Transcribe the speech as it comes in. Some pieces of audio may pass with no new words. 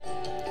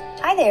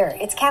Hi there,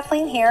 it's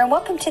Kathleen here, and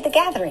welcome to The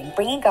Gathering,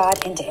 bringing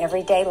God into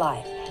everyday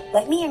life.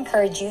 Let me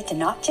encourage you to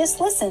not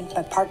just listen,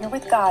 but partner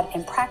with God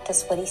and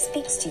practice what He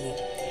speaks to you.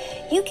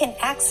 You can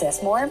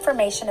access more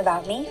information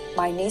about me,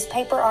 my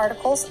newspaper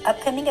articles,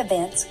 upcoming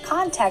events,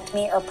 contact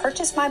me, or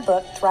purchase my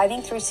book,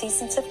 Thriving Through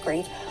Seasons of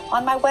Grief,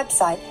 on my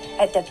website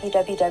at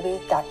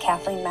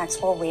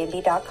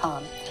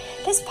www.kathleenmaxwellramby.com.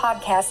 This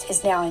podcast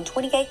is now in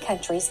 28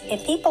 countries,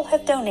 and people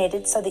have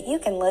donated so that you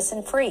can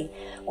listen free.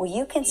 Will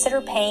you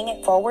consider paying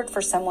it forward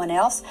for someone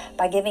else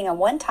by giving a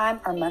one-time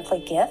or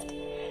monthly gift?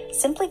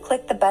 Simply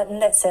click the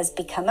button that says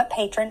Become a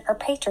Patron or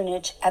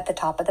Patronage at the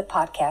top of the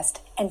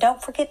podcast. And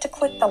don't forget to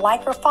click the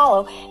like or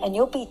follow, and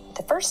you'll be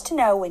the first to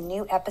know when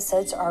new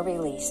episodes are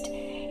released.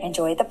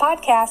 Enjoy the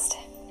podcast.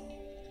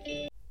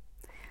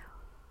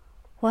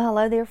 Well,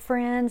 hello there,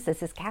 friends.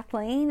 This is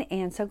Kathleen,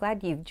 and so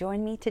glad you've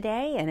joined me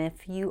today. And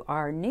if you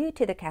are new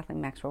to the Kathleen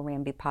Maxwell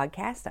Ramby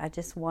podcast, I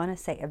just want to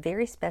say a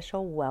very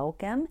special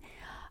welcome.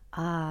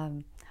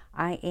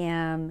 I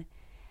am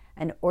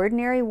an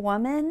ordinary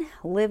woman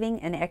living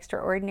an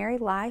extraordinary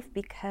life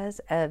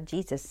because of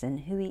Jesus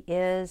and who He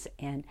is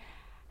and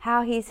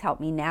how He's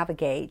helped me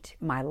navigate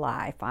my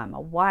life. I'm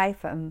a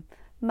wife, a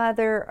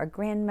mother, a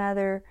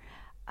grandmother.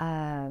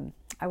 I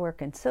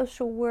work in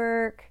social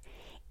work.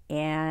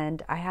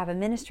 And I have a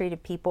ministry to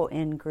people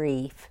in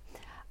grief.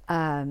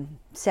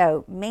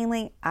 So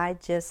mainly I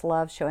just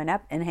love showing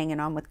up and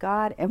hanging on with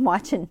God and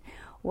watching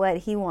what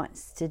He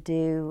wants to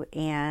do.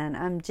 And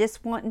I'm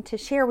just wanting to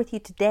share with you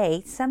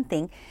today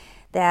something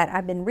that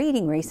I've been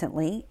reading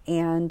recently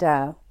and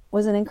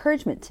was an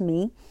encouragement to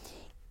me.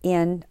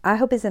 And I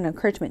hope is an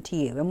encouragement to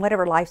you in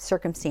whatever life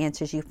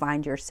circumstances you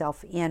find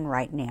yourself in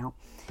right now.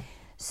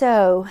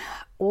 So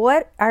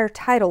what our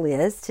title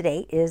is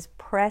today is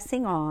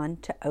Pressing On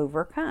to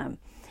Overcome.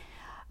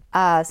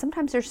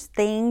 Sometimes there's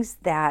things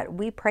that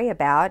we pray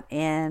about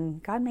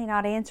and God may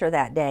not answer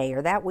that day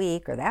or that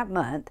week or that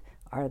month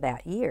or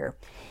that year.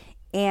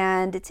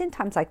 And it's in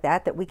times like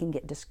that we can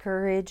get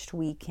discouraged.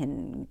 We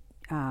can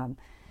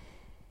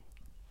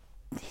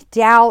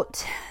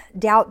doubt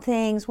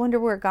things, wonder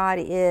where God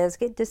is,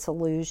 get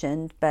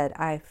disillusioned. But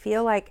I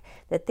feel like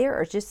that there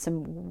are just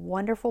some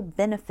wonderful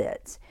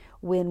benefits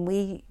when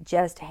we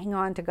just hang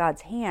on to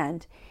God's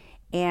hand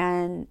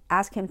and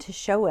ask Him to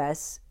show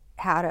us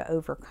how to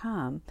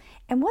overcome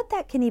and what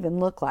that can even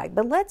look like.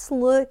 But let's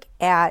look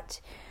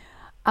at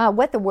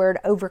what the word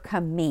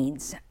overcome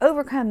means.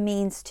 Overcome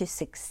means to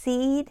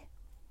succeed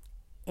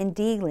in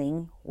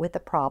dealing with a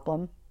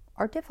problem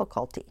or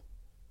difficulty.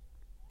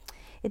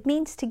 It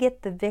means to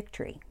get the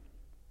victory.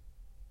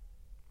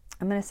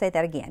 I'm going to say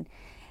that again.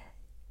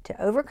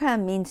 To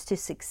overcome means to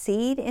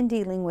succeed in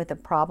dealing with a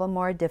problem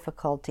or a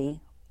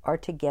difficulty or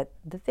to get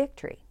the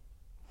victory.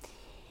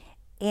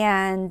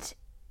 And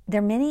there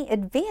are many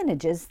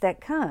advantages that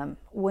come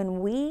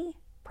when we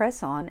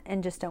press on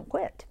and just don't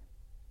quit.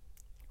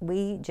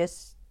 We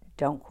just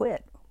don't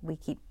quit. We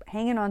keep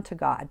hanging on to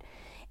God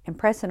and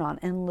pressing on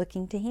and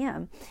looking to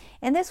Him.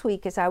 And this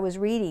week, as I was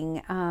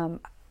reading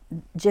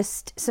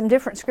just some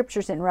different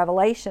scriptures in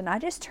Revelation, I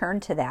just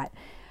turned to that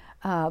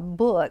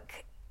book,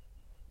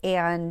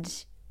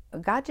 and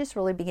God just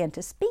really began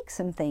to speak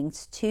some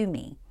things to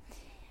me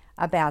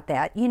about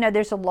that. You know,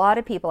 there's a lot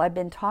of people, I've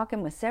been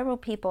talking with several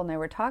people, and they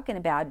were talking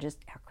about just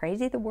how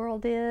crazy the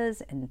world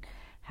is and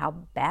how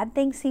bad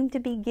things seem to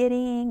be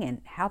getting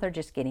and how they're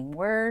just getting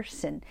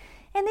worse. And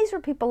these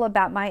were people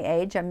about my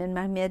age. I'm in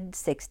my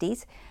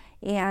mid-60s.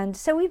 And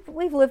so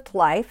we've lived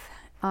life.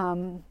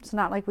 It's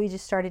not like we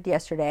just started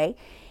yesterday.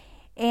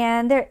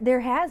 And there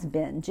has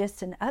been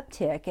just an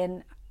uptick.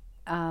 And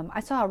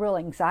I saw a real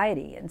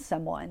anxiety in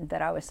someone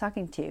that I was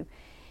talking to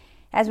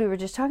as we were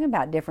just talking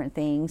about different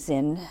things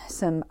and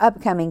some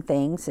upcoming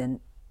things.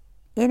 And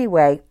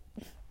anyway,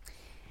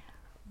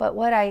 but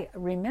what I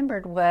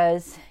remembered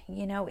was,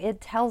 you know, it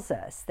tells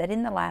us that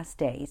in the last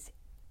days,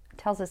 it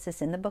tells us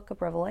this in the book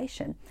of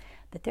Revelation,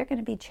 that there are going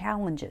to be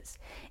challenges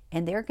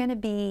and there are going to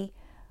be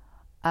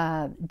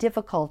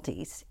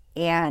difficulties,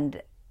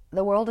 and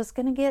the world is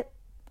going to get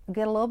a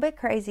little bit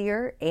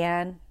crazier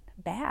and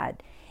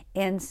bad.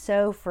 And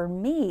so for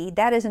me,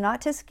 that is not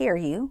to scare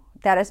you.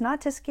 That is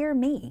not to scare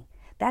me.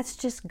 That's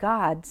just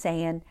God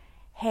saying,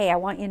 hey, I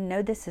want you to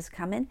know this is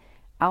coming.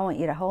 I want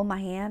you to hold my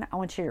hand. I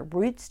want your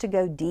roots to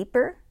go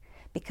deeper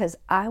because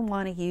I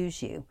want to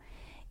use you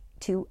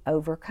to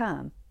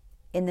overcome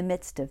in the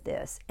midst of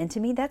this. And to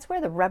me, that's where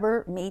the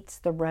rubber meets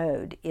the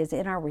road, is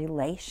in our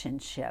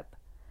relationship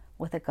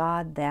with a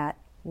God that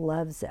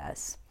loves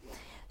us.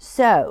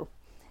 So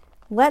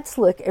let's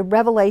look at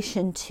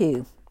Revelation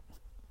 2.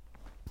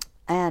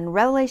 And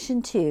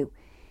Revelation 2,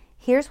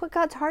 here's what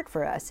God's heart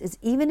for us is,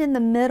 even in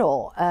the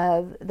middle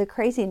of the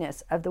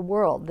craziness of the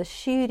world, the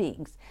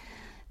shootings,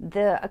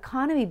 the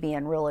economy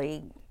being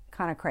really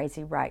kind of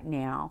crazy right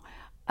now,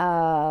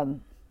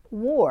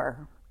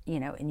 war, you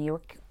know, in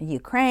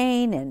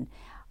Ukraine,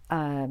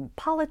 and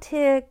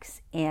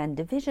politics and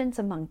divisions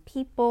among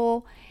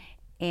people,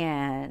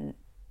 and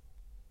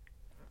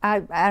I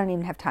don't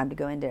even have time to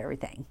go into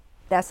everything.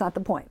 That's not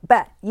the point,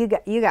 but you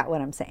got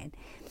what I'm saying.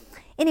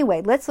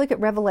 Anyway, let's look at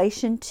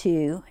Revelation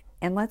 2,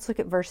 and let's look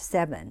at verse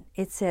 7.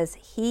 It says,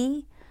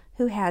 "He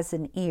who has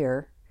an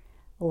ear,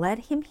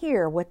 let him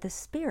hear what the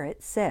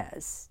Spirit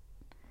says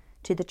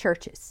to the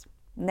churches."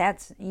 And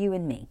that's you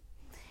and me.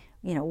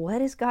 You know,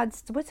 what's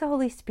the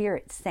Holy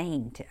Spirit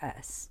saying to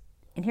us?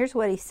 And here's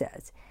what he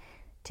says: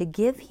 "To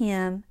give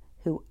him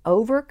who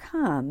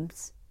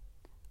overcomes,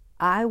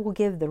 I will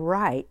give the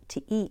right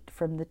to eat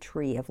from the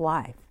tree of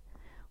life,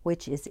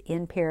 which is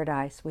in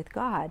paradise with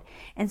God."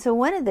 And so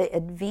one of the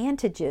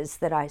advantages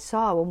that I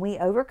saw when we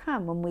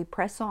overcome, when we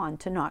press on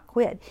to not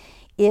quit,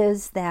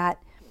 is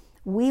that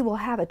we will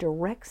have a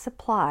direct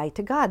supply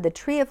to God. The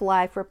tree of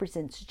life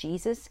represents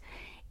Jesus.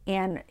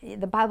 And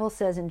the Bible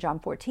says in John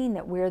 14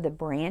 that we're the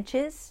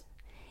branches.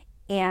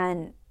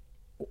 And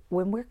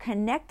when we're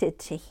connected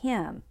to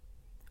Him,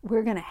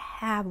 we're going to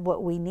have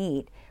what we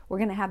need. We're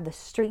going to have the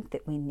strength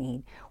that we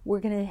need. We're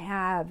going to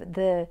have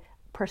the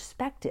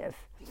perspective.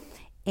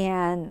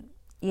 And,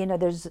 you know,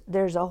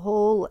 there's a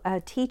whole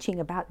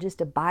teaching about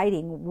just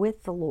abiding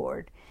with the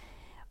Lord.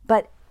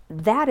 But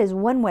that is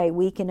one way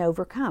we can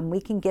overcome. We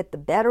can get the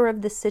better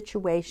of the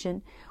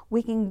situation.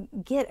 We can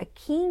get a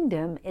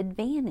kingdom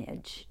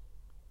advantage.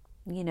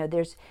 You know,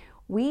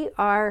 we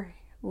are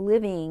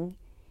living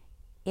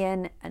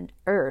in an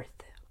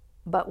earth,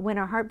 but when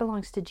our heart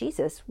belongs to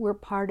Jesus, we're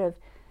part of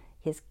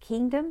His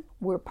kingdom.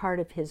 We're part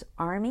of His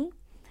army.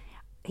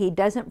 He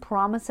doesn't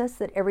promise us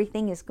that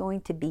everything is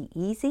going to be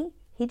easy.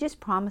 He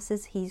just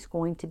promises He's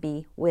going to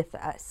be with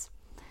us.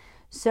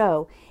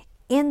 So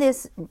in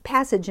this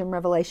passage in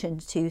Revelation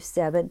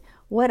 2:7,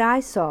 what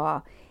I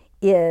saw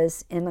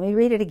is, and let me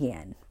read it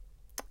again.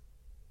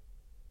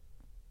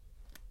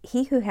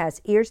 "He who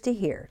has ears to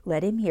hear,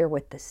 let him hear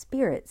what the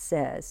Spirit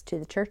says to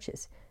the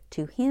churches.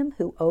 To him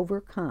who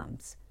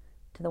overcomes,"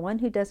 to the one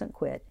who doesn't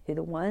quit, to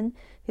the one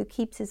who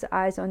keeps his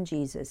eyes on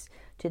Jesus,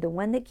 to the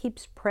one that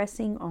keeps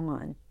pressing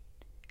on,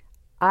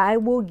 "I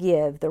will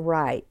give the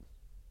right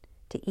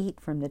to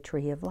eat from the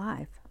tree of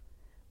life,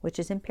 which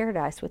is in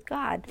paradise with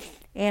God."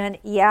 And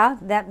yeah,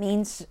 that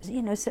means,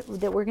 you know, so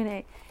that we're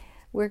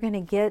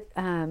gonna get,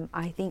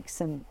 I think,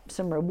 some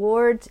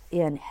rewards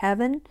in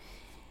heaven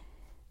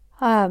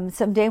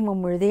someday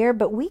when we're there.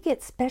 But we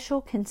get special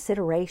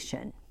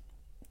consideration.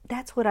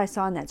 That's what I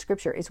saw in that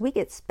scripture, is we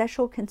get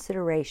special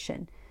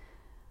consideration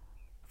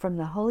from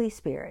the Holy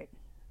Spirit,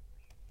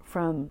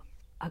 from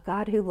a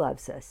God who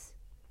loves us,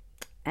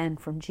 and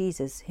from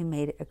Jesus who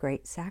made a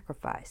great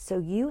sacrifice. So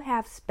you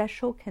have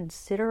special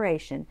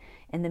consideration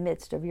in the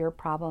midst of your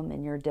problem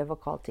and your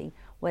difficulty,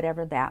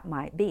 whatever that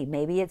might be.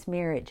 Maybe it's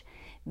marriage,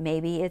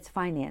 maybe it's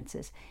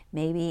finances,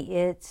 maybe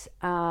it's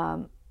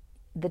the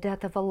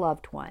death of a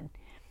loved one.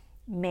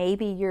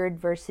 Maybe your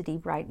adversity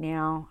right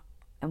now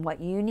and what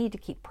you need to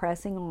keep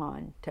pressing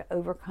on to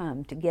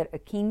overcome, to get a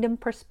kingdom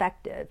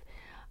perspective,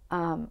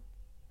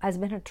 has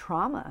been a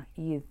trauma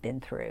you've been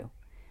through.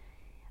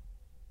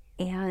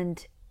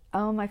 And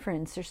oh, my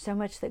friends, there's so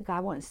much that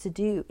God wants to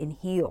do and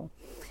heal.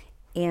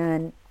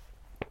 And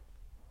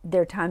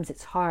there are times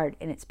it's hard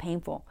and it's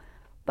painful.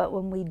 But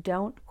when we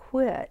don't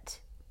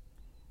quit,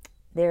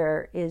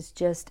 there is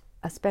just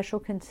a special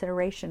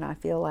consideration, I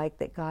feel like,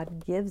 that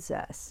God gives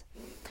us.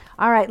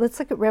 All right, let's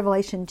look at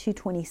Revelation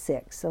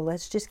 2:26. So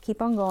let's just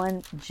keep on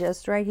going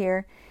just right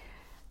here.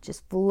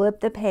 Just flip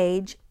the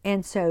page.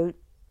 And so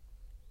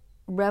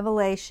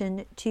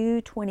Revelation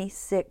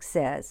 2:26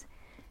 says,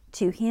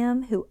 "To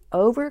him who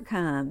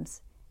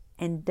overcomes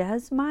and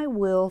does my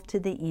will to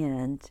the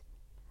end,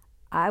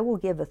 I will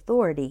give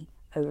authority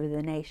over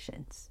the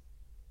nations."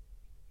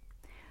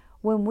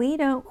 When we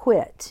don't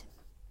quit,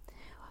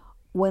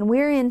 when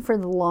we're in for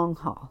the long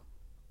haul,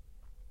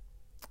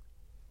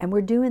 and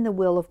we're doing the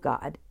will of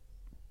God,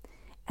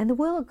 and the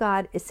will of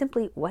God is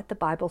simply what the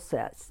Bible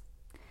says,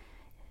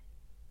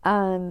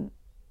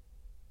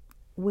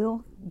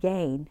 we'll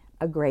gain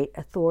a great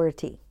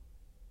authority.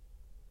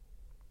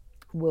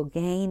 We'll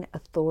gain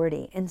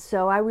authority. And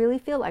so I really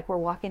feel like we're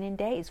walking in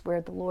days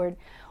where the Lord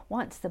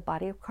wants the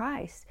body of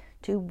Christ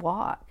to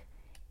walk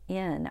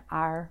in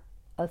our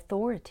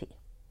authority,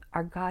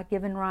 our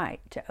God-given right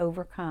to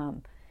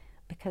overcome,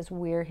 because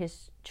we're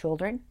His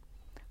children.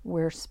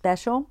 We're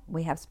special.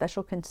 We have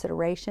special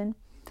consideration.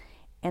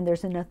 And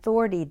there's an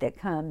authority that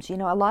comes. You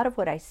know, a lot of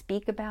what I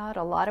speak about,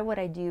 a lot of what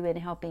I do in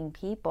helping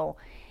people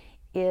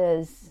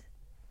is,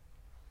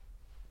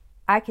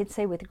 I could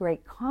say with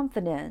great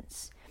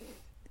confidence,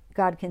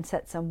 God can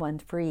set someone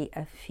free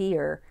of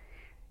fear,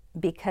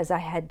 because I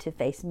had to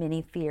face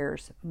many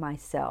fears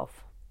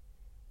myself.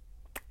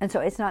 And so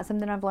it's not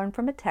something I've learned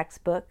from a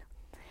textbook.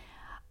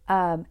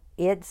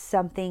 It's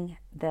something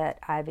that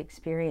I've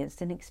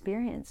experienced, and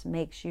experience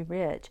makes you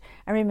rich.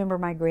 I remember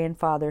my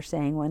grandfather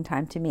saying one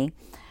time to me,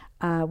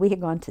 we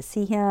had gone to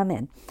see him,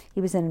 and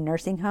he was in a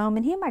nursing home,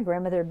 and he and my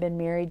grandmother had been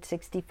married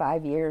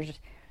 65 years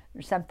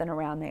or something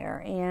around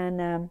there.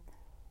 And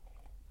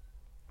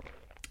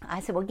I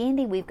said, "Well,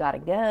 Gandy, we've got to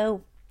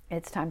go.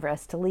 It's time for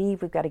us to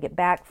leave. We've got to get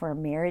back for a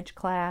marriage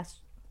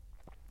class.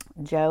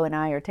 Joe and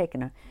I are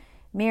taking a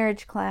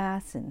marriage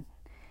class." And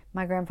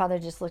my grandfather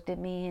just looked at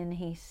me and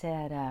he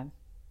said,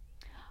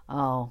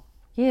 "Oh,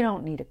 you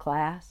don't need a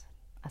class."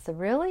 I said,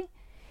 "Really?"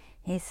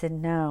 He said,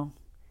 "No."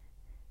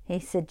 He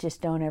said,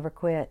 "Just don't ever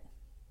quit."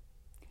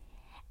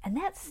 And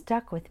that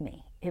stuck with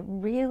me. It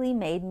really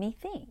made me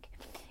think.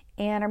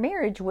 And our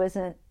marriage was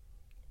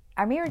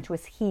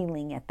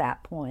healing at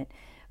that point,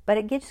 but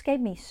it just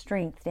gave me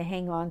strength to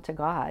hang on to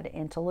God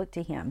and to look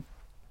to Him,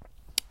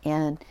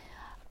 and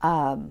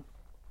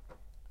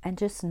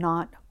just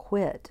not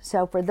quit.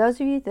 So for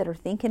those of you that are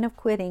thinking of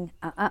quitting,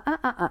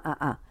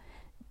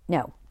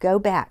 no, go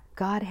back.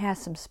 God has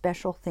some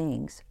special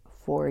things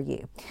for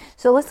you.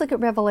 So let's look at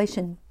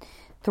Revelation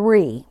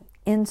 3.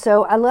 And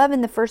so I love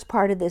in the first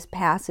part of this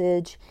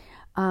passage,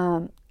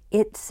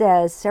 it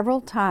says several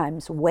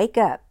times, "Wake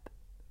up,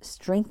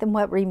 strengthen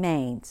what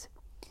remains."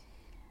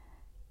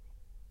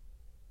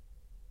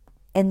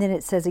 And then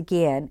it says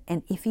again,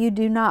 "And if you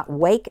do not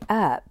wake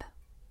up,"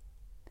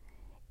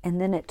 and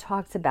then it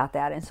talks about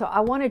that. And so I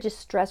want to just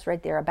stress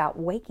right there about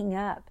waking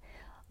up,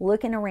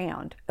 looking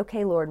around.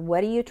 Okay, Lord,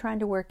 what are you trying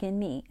to work in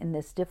me in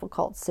this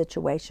difficult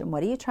situation?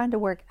 What are you trying to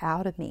work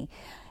out of me?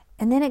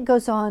 And then it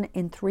goes on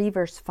in 3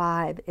 verse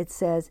 5. It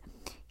says,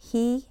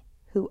 "He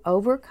who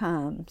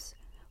overcomes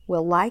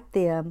will like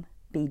them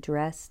be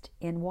dressed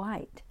in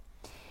white."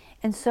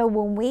 And so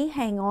when we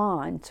hang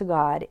on to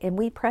God and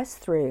we press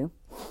through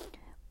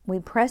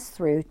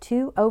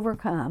to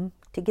overcome,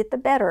 to get the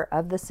better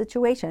of the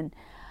situation,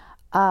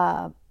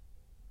 when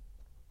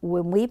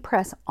we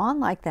press on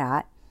like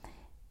that,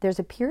 there's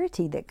a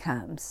purity that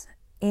comes.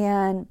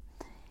 And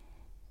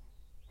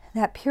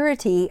that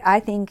purity, I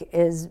think,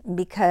 is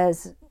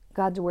because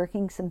God's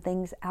working some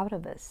things out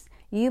of us.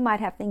 You might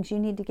have things you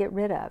need to get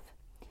rid of.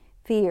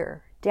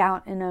 Fear,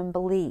 doubt, and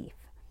unbelief,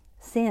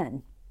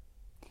 sin.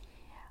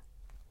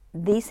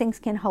 These things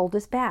can hold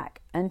us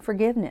back.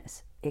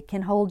 Unforgiveness, it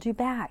can hold you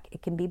back.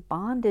 It can be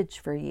bondage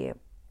for you.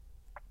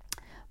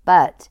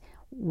 But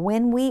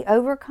when we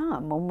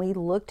overcome, when we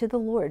look to the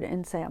Lord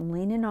and say, "I'm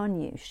leaning on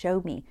you,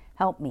 show me,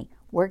 help me,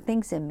 work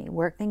things in me,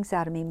 work things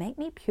out of me, make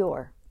me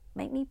pure.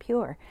 Make me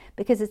pure."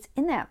 Because it's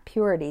in that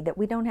purity that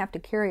we don't have to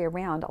carry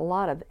around a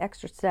lot of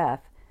extra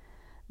stuff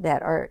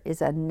that is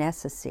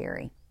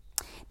unnecessary.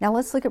 Now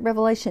let's look at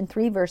Revelation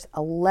 3 verse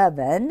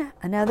 11,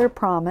 another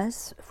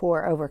promise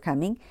for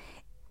overcoming.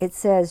 It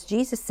says,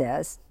 Jesus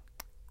says,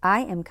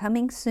 "I am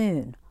coming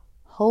soon.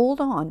 Hold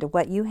on to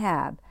what you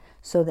have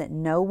so that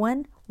no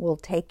one will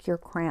take your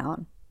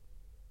crown.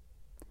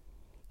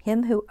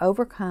 Him who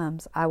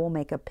overcomes, I will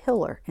make a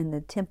pillar in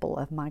the temple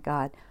of my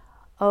God."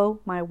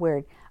 Oh my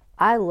word.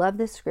 I love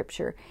this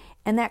scripture.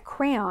 And that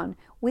crown,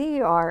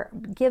 we are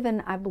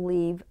given, I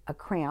believe, a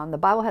crown. The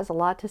Bible has a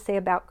lot to say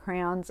about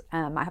crowns.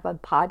 I have a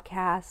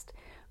podcast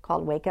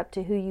called Wake Up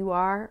to Who You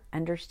Are,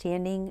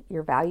 Understanding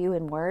Your Value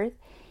and Worth.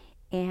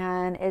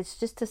 And it's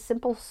just a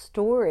simple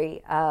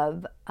story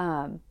of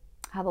how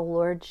the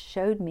Lord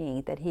showed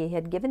me that He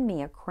had given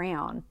me a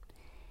crown.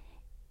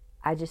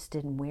 I just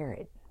didn't wear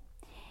it.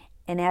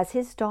 And as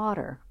His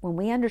daughter, when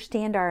we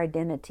understand our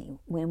identity,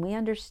 when we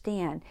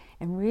understand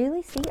and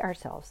really see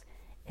ourselves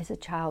as a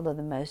child of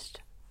the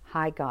Most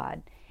High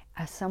God,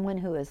 as someone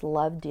who is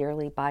loved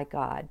dearly by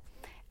God,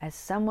 as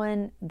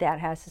someone that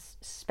has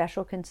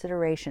special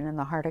consideration in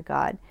the heart of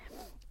God,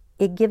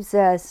 it gives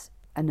us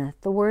an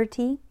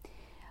authority.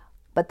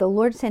 But the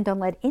Lord said, don't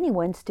let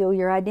anyone steal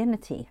your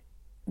identity.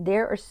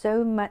 There's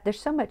so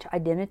much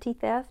identity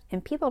theft,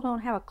 and people don't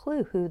have a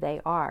clue who they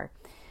are.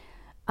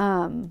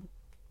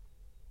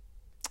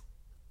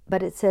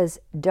 But it says,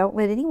 don't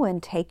let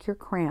anyone take your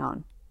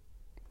crown.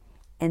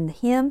 And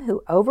him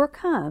who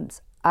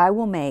overcomes, I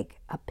will make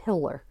a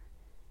pillar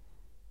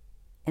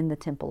in the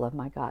temple of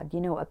my God. You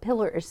know, a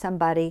pillar is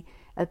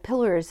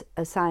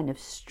a sign of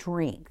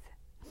strength.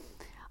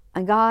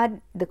 And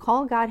God, the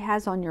call God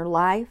has on your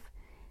life,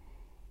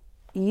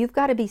 you've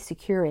got to be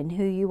secure in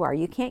who you are.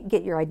 You can't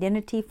get your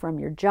identity from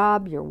your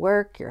job, your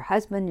work, your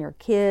husband, your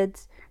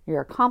kids,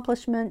 your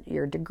accomplishment,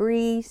 your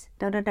degrees.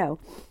 No.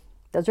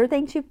 Those are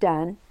things you've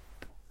done.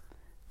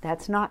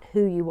 That's not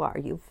who you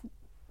are.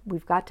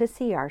 We've got to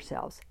see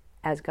ourselves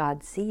as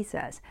God sees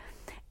us.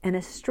 And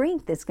a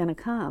strength is going to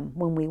come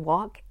when we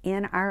walk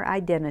in our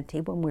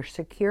identity, when we're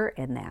secure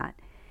in that.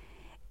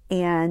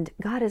 And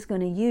God is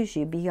going to use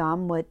you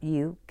beyond what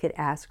you could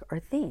ask or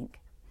think.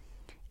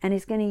 And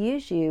He's going to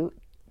use you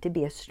to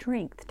be a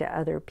strength to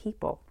other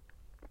people.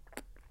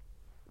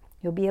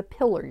 You'll be a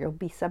pillar. You'll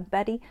be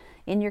somebody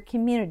in your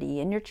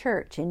community, in your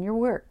church, in your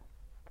work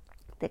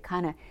that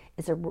kind of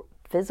is a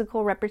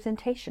physical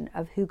representation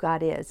of who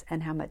God is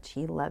and how much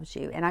He loves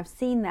you. And I've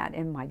seen that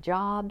in my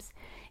jobs,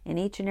 in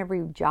each and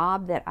every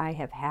job that I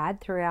have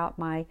had throughout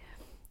my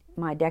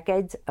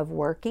decades of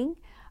working.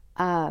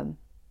 And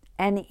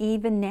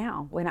even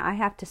now, when I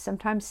have to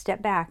sometimes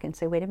step back and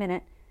say, wait a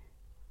minute,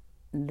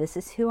 this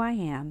is who I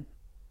am.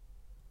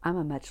 I'm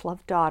a much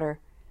loved daughter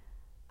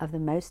of the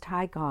Most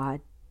High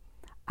God.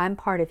 I'm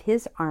part of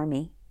His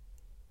army.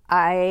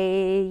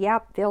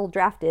 I feel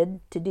drafted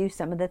to do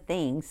some of the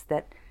things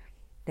that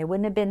they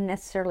wouldn't have been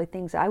necessarily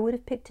things I would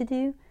have picked to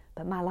do,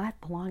 but my life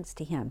belongs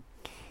to Him.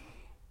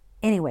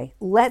 Anyway,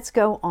 let's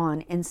go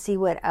on and see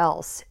what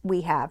else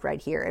we have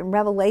right here. In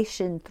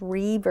Revelation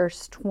 3,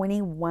 verse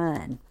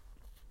 21,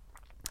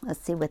 let's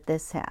see what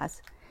this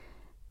has.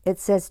 It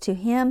says, to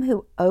him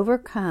who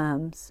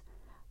overcomes,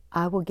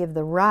 I will give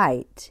the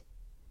right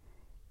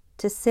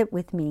to sit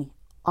with me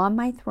on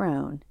my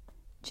throne,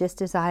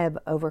 just as I have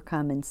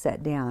overcome and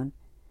sat down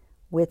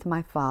with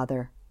my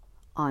Father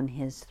on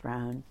his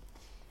throne.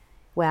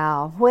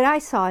 Wow, what I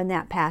saw in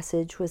that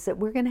passage was that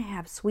we're going to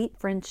have sweet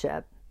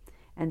friendship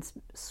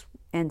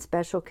and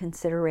special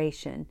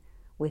consideration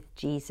with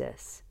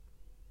Jesus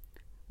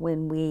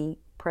when we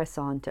press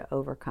on to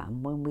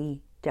overcome, when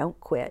we don't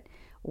quit,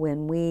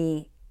 when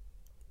we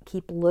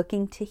keep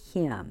looking to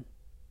him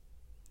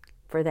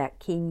for that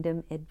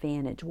kingdom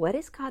advantage. What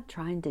is God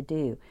trying to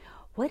do?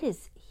 What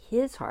is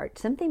his heart?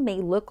 Something may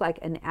look like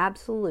an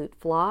absolute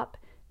flop,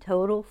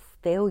 total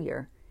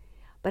failure,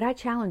 but I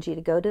challenge you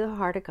to go to the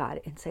heart of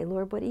God and say,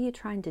 Lord, what are you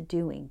trying to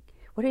do?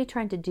 What are you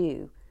trying to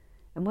do?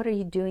 And what are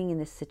you doing in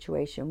this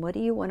situation? What do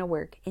you want to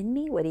work in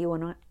me? What do you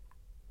want to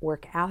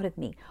work out of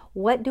me?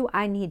 What do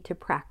I need to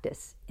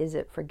practice? Is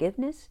it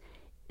forgiveness?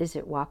 Is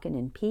it walking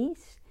in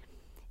peace?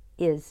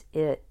 Is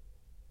it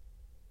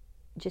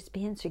just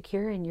being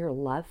secure in your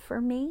love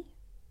for me?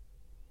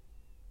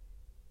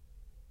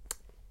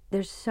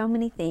 There's so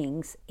many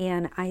things,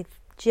 and I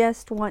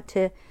just want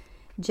to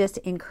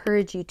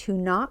encourage you to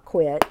not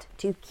quit,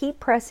 to keep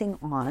pressing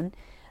on.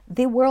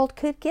 The world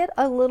could get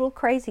a little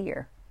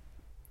crazier.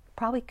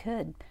 Probably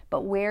could.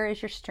 But where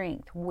is your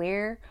strength?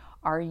 Where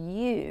are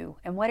you?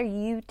 And what are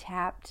you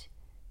tapped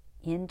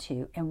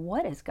into? And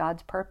what is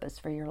God's purpose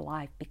for your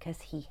life?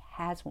 Because he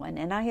has one.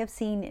 And I have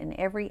seen in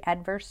every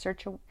adverse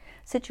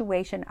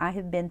situation I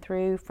have been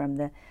through, from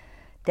the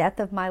death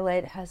of my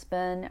late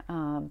husband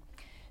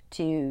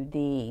to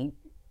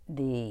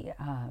the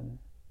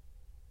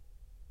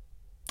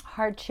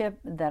hardship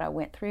that I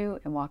went through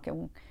and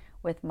walking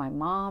with my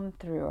mom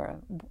through a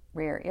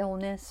rare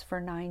illness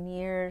for 9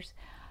 years.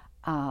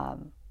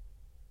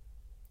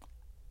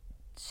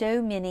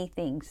 So many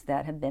things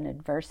that have been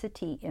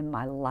adversity in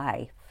my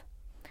life.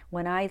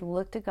 When I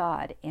look to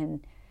God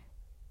and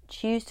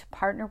choose to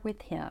partner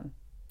with him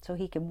so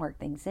he can work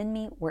things in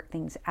me, work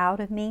things out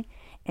of me,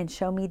 and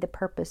show me the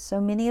purpose.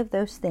 So many of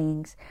those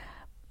things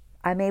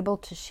I'm able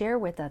to share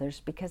with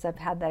others because I've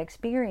had that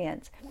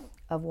experience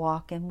of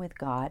walking with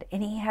God.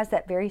 And he has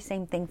that very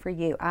same thing for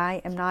you.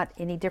 I am not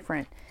any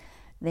different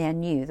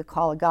than you. The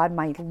call of God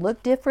might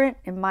look different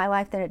in my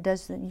life than it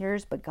does in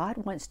yours, but God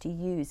wants to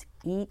use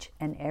each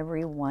and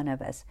every one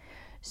of us.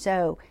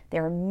 So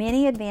there are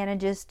many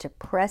advantages to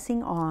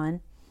pressing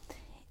on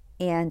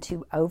and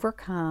to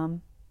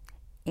overcome,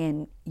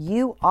 and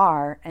you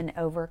are an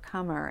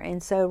overcomer.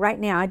 And so right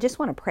now, I just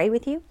want to pray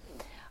with you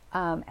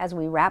as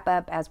we wrap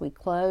up, as we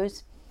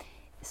close,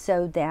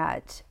 so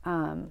that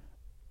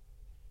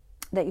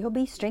that you'll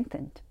be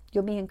strengthened,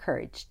 you'll be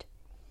encouraged.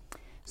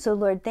 So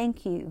Lord,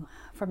 thank you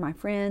for my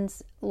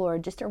friends,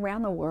 Lord, just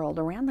around the world,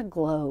 around the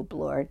globe,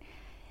 Lord,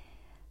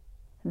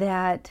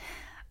 that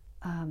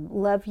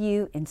love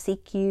you and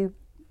seek you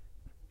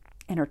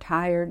and are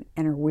tired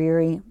and are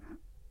weary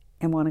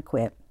and want to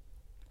quit.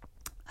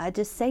 I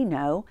just say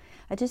no.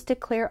 I just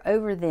declare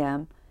over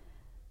them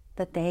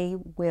that they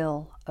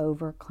will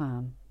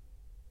overcome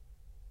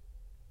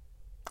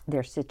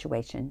their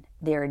situation,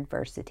 their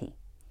adversity.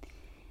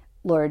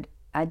 Lord,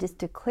 I just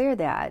declare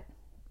that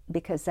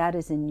because that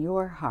is in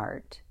your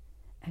heart.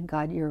 And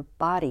God, your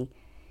body,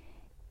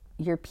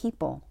 your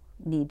people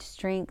need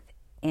strength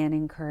and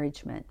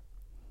encouragement.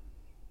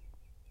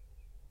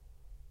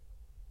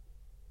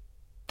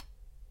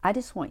 I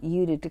just want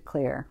you to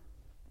declare,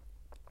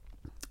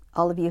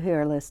 all of you who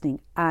are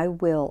listening, I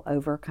will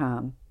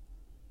overcome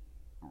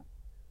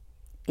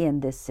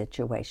in this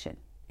situation.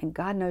 And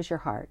God knows your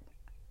heart.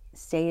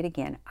 Say it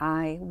again.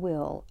 I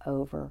will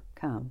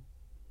overcome,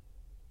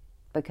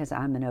 because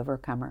I'm an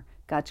overcomer.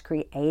 God's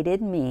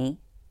created me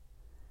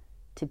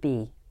to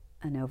be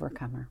an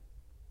overcomer.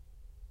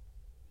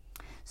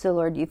 So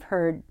Lord, you've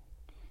heard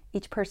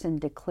each person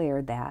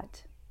declare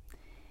that.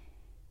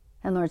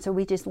 And Lord, so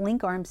we just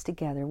link arms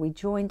together. We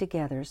join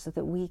together so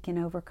that we can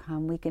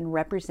overcome. We can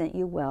represent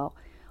you well.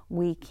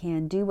 We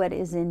can do what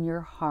is in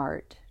your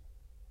heart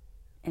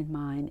and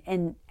mind,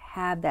 and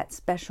have that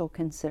special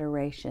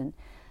consideration,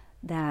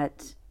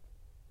 that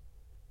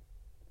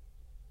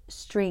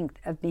strength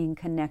of being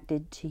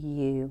connected to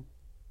you,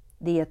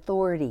 the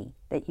authority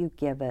that you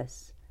give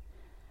us,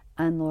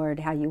 and Lord,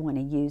 how you want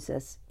to use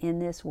us in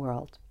this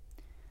world,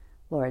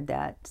 Lord,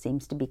 that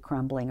seems to be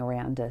crumbling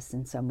around us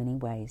in so many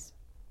ways.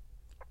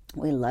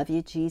 We love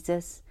you,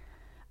 Jesus.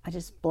 I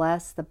just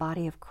bless the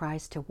body of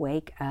Christ to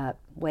wake up,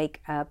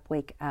 wake up,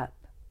 wake up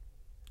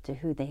to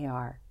who they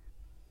are,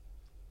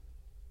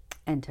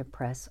 and to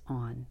press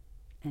on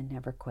and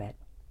never quit.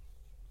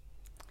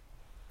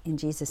 In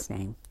Jesus'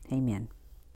 name, amen.